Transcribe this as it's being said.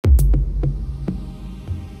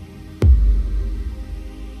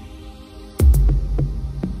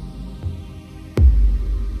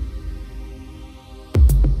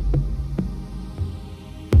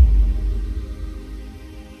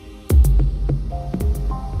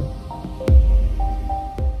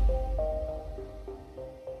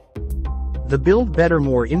The Build Better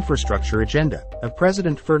More infrastructure agenda of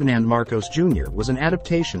President Ferdinand Marcos Jr. was an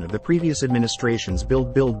adaptation of the previous administration's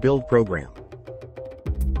Build program.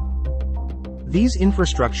 These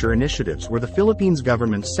infrastructure initiatives were the Philippines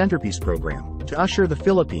government's centerpiece program to usher the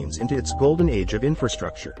Philippines into its golden age of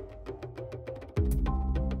infrastructure.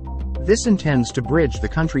 This intends to bridge the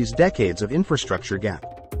country's decades of infrastructure gap,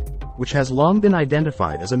 which has long been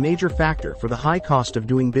identified as a major factor for the high cost of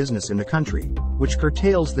doing business in the country, which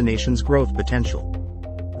curtails the nation's growth potential.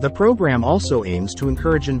 The program also aims to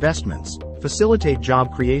encourage investments, facilitate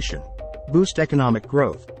job creation, boost economic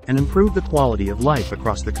growth, and improve the quality of life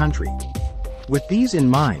across the country. With these in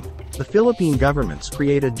mind, the Philippine governments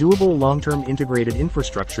create a doable long-term integrated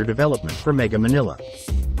infrastructure development for Mega Manila,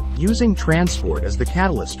 using transport as the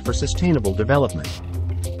catalyst for sustainable development.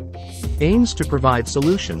 Aims to provide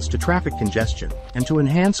solutions to traffic congestion and to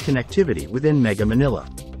enhance connectivity within Mega Manila.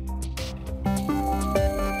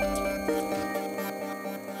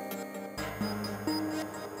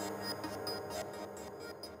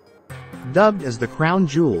 Dubbed as the crown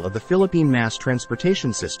jewel of the Philippine mass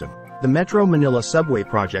transportation system, the Metro Manila Subway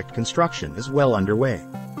Project construction is well underway.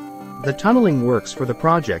 The tunneling works for the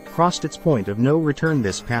project crossed its point of no return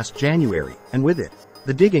this past January, and with it,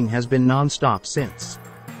 the digging has been non-stop since.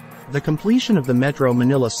 The completion of the Metro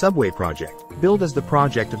Manila Subway Project, billed as the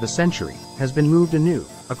project of the century, has been moved anew,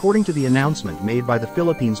 according to the announcement made by the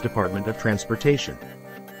Philippines Department of Transportation.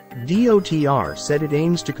 DOTr said it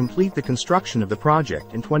aims to complete the construction of the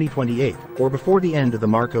project in 2028, or before the end of the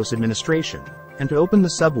Marcos administration, and to open the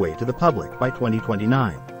subway to the public by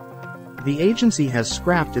 2029. The agency has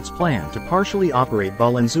scrapped its plan to partially operate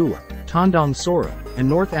Valenzuela, Tandang Sora, and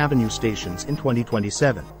North Avenue stations in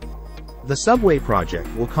 2027. The subway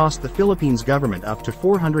project will cost the Philippines government up to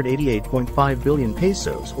 488.5 billion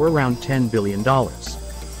pesos or around $10 billion.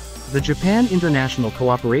 The Japan International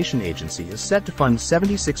Cooperation Agency is set to fund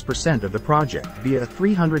 76% of the project via a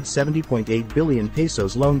 370.8 billion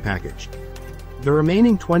pesos loan package. The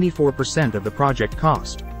remaining 24% of the project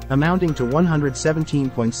cost, amounting to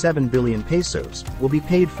 117.7 billion pesos, will be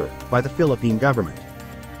paid for by the Philippine government.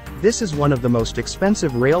 This is one of the most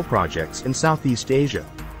expensive rail projects in Southeast Asia,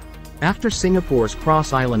 after Singapore's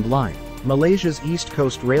Cross Island Line, Malaysia's East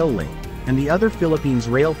Coast Rail Link, and the other Philippines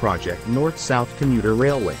rail project North-South Commuter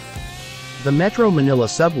Railway. The Metro Manila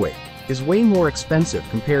Subway is way more expensive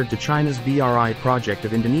compared to China's BRI project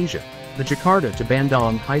of Indonesia, the Jakarta to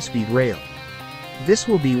Bandung high-speed rail. This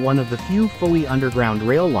will be one of the few fully underground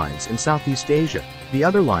rail lines in Southeast Asia. The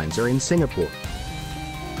other lines are in Singapore.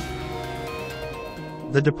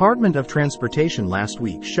 The Department of Transportation last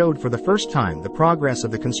week showed for the first time the progress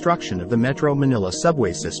of the construction of the Metro Manila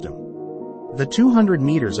subway system. The 200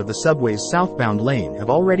 meters of the subway's southbound lane have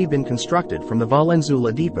already been constructed from the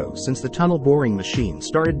Valenzuela depot since the tunnel boring machine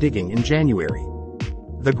started digging in January.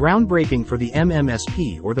 The groundbreaking for the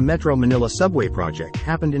MMSP, or the Metro Manila Subway Project,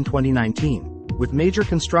 happened in 2019, with major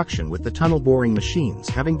construction with the tunnel boring machines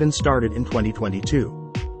having been started in 2022.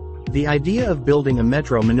 The idea of building a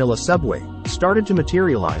Metro Manila subway started to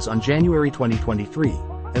materialize on January 2023,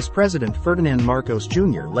 as President Ferdinand Marcos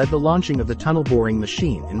Jr. led the launching of the tunnel boring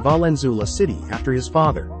machine in Valenzuela City after his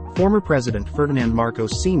father, former President Ferdinand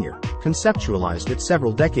Marcos Sr., conceptualized it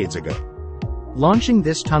several decades ago. Launching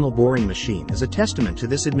this tunnel boring machine is a testament to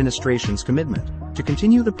this administration's commitment to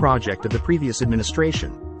continue the project of the previous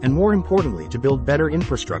administration, and more importantly to build better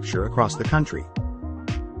infrastructure across the country.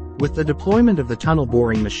 With the deployment of the tunnel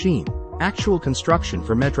boring machine, actual construction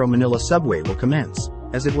for Metro Manila Subway will commence,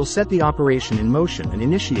 as it will set the operation in motion and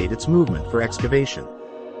initiate its movement for excavation.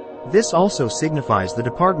 This also signifies the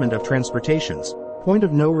Department of Transportation's point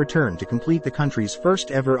of no return to complete the country's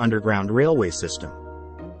first ever underground railway system.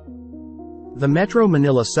 The Metro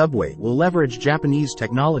Manila Subway will leverage Japanese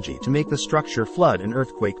technology to make the structure flood and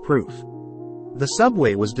earthquake proof. The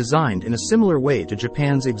subway was designed in a similar way to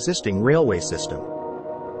Japan's existing railway system.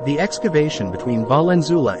 The excavation between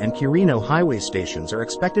Valenzuela and Quirino highway stations are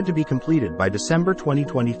expected to be completed by December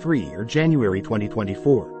 2023 or January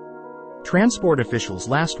 2024. Transport officials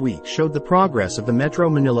last week showed the progress of the Metro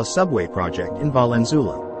Manila Subway Project in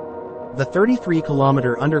Valenzuela. The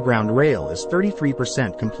 33-kilometer underground rail is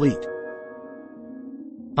 33% complete.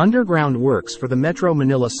 Underground works for the Metro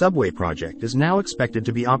Manila Subway Project is now expected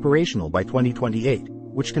to be operational by 2028,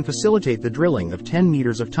 which can facilitate the drilling of 10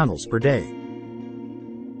 meters of tunnels per day.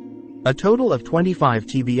 A total of 25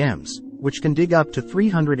 TBMs, which can dig up to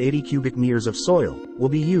 380 cubic meters of soil, will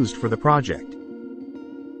be used for the project.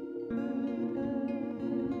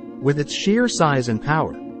 With its sheer size and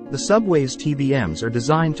power, the subway's TBMs are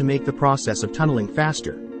designed to make the process of tunneling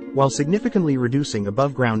faster, while significantly reducing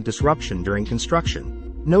above-ground disruption during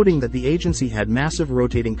construction, noting that the agency had massive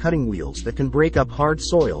rotating cutting wheels that can break up hard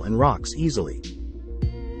soil and rocks easily.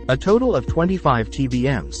 A total of 25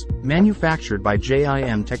 TBMs, manufactured by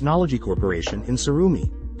JIM Technology Corporation in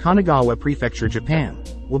Tsurumi, Kanagawa Prefecture, Japan,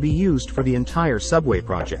 will be used for the entire subway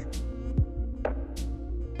project.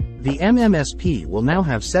 The MMSP will now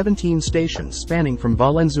have 17 stations spanning from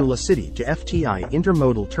Valenzuela City to FTI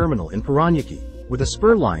Intermodal Terminal in Paranaque, with a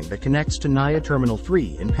spur line that connects to Naya Terminal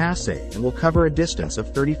 3 in Pasay and will cover a distance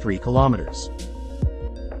of 33 kilometers.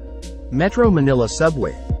 Metro Manila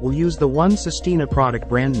Subway will use the One Sustina product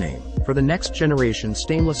brand name for the next-generation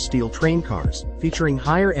stainless steel train cars, featuring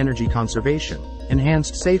higher energy conservation,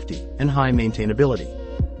 enhanced safety, and high maintainability.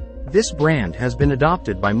 This brand has been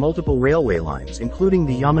adopted by multiple railway lines, including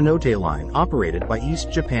the Yamanote line operated by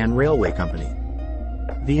East Japan Railway Company.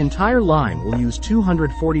 The entire line will use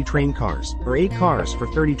 240 train cars, or 8 cars for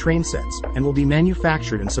 30 train sets, and will be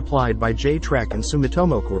manufactured and supplied by DOTr and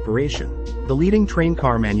Sumitomo Corporation, the leading train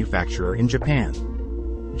car manufacturer in Japan.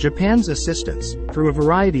 Japan's assistance, through a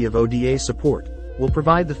variety of ODA support, will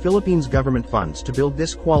provide the Philippines government funds to build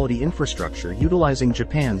this quality infrastructure utilizing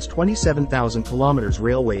Japan's 27,000 kilometers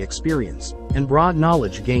railway experience and broad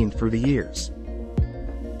knowledge gained through the years.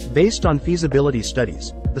 Based on feasibility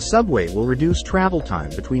studies, the subway will reduce travel time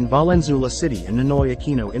between Valenzuela City and Ninoy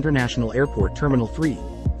Aquino International Airport Terminal 3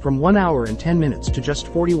 from 1 hour and 10 minutes to just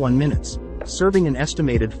 41 minutes, serving an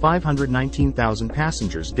estimated 519,000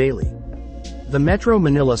 passengers daily. The Metro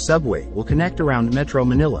Manila Subway will connect around Metro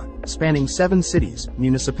Manila, spanning 7 cities,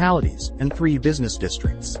 municipalities, and 3 business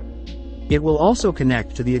districts. It will also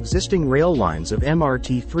connect to the existing rail lines of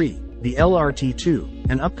MRT-3, the LRT-2,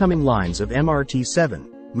 and upcoming lines of MRT-7,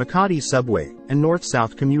 Makati Subway, and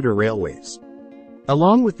North-South commuter railways.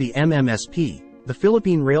 Along with the MMSP, the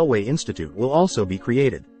Philippine Railway Institute will also be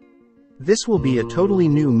created. This will be a totally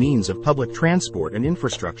new means of public transport and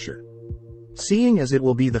infrastructure. Seeing as it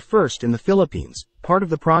will be the first in the Philippines, part of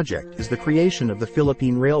the project is the creation of the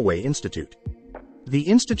Philippine Railway Institute. The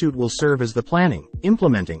institute will serve as the planning,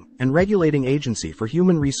 implementing, and regulating agency for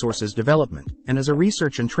human resources development, and as a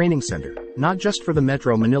research and training center, not just for the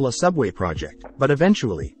Metro Manila Subway Project, but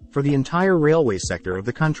eventually, for the entire railway sector of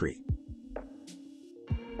the country.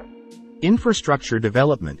 Infrastructure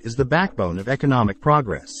development is the backbone of economic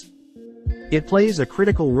progress. It plays a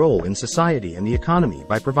critical role in society and the economy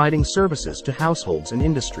by providing services to households and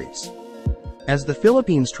industries. As the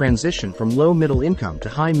Philippines transition from low middle income to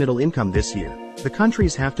high middle income this year, the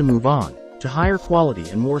countries have to move on to higher quality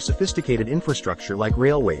and more sophisticated infrastructure like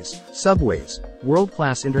railways, subways,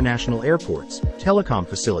 world-class international airports, telecom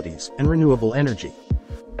facilities, and renewable energy.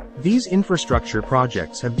 These infrastructure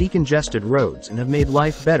projects have decongested roads and have made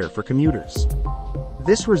life better for commuters.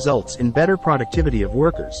 This results in better productivity of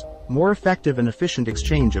workers, more effective and efficient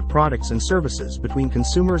exchange of products and services between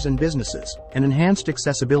consumers and businesses, and enhanced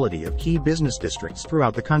accessibility of key business districts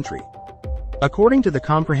throughout the country. According to the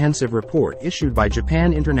comprehensive report issued by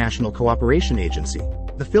Japan International Cooperation Agency,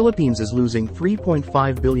 the Philippines is losing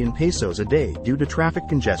 3.5 billion pesos a day due to traffic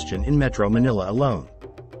congestion in Metro Manila alone.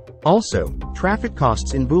 Also, traffic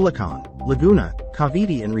costs in Bulacan, Laguna,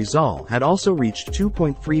 Cavite and Rizal had also reached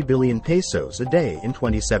 2.3 billion pesos a day in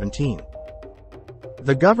 2017.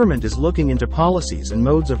 The government is looking into policies and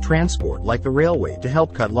modes of transport like the railway to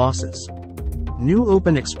help cut losses. New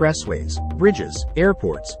open expressways, bridges,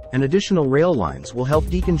 airports, and additional rail lines will help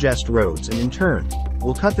decongest roads and in turn,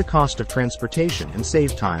 will cut the cost of transportation and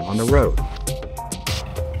save time on the road.